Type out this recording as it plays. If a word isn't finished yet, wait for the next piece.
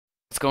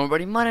What's going on,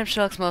 everybody? My name's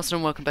Sharksmaster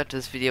and welcome back to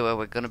this video where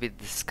we're going to be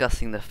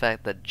discussing the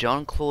fact that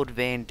Claude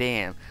Van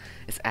Damme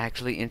is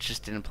actually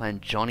interested in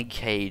playing Johnny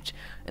Cage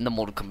in the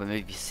Mortal Kombat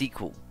movie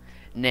sequel.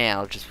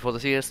 Now, just before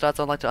this video starts,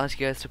 I'd like to ask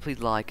you guys to please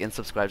like and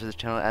subscribe to this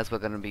channel, as we're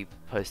going to be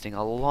posting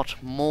a lot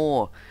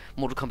more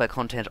Mortal Kombat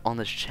content on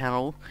this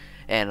channel.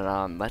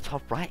 And let's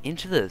hop right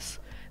into this.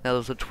 Now, there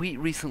was a tweet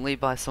recently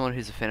by someone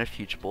who's a fan of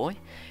Future Boy,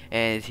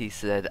 and he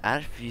said,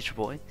 "At Future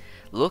Boy,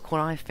 look what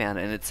I found,"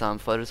 and it's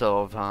photos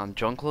of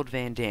Claude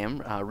Van Damme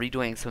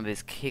redoing some of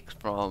his kicks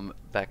from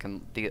back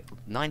in the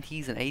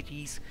 90s and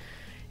 80s,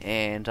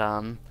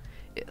 and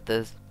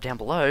there's down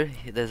below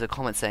there's a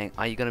comment saying,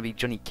 "Are you going to be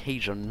Johnny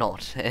Cage or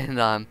not?"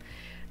 And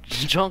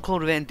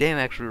Claude Van Damme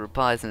actually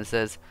replies and it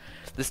says,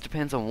 "This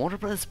depends on Warner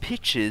Brothers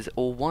Pictures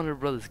or Warner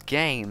Brothers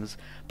Games,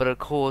 but of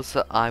course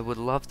I would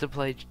love to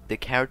play the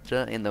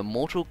character in the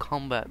Mortal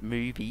Kombat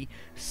movie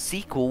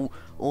sequel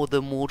or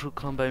the Mortal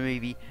Kombat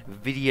movie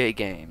video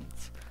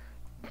games."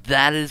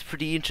 That is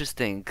pretty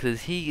interesting,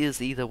 because he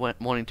is either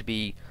wanting to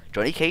be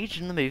Johnny Cage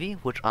in the movie,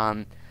 which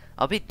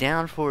I'll be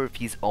down for if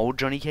he's old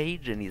Johnny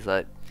Cage and he's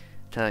like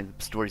telling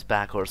stories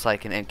back, or it's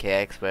like in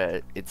MKX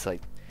where it's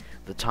like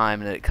the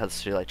time and it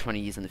cuts to like 20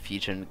 years in the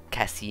future and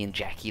Cassie and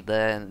Jackie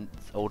there and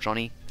it's old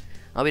Johnny.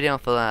 I'll be down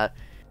for that.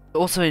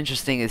 Also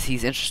interesting is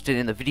he's interested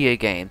in the video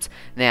games.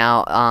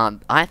 Now,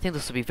 I think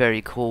this will be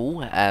very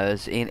cool,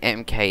 as in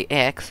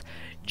MKX,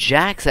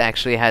 Jax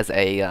actually has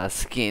a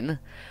skin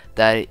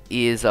that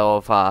is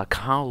of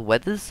Carl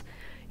Weathers,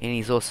 and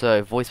he's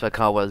also voiced by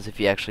Carl Weathers if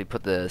you actually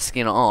put the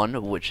skin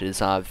on, which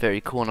is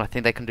very cool, and I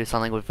think they can do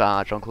something with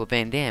Claude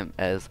Van Damme,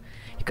 as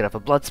he could have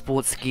a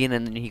Bloodsport skin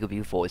and then he could be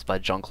voiced by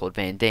Claude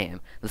Van Damme.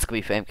 This could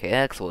be for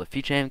MKX or the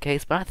future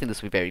MKs, but I think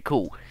this would be very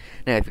cool.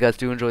 Now, if you guys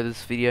do enjoy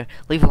this video,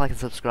 leave a like and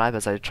subscribe,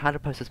 as I try to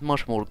post as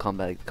much Mortal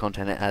Kombat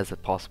content as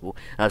possible,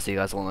 and I'll see you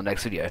guys all in the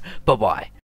next video. Bye bye!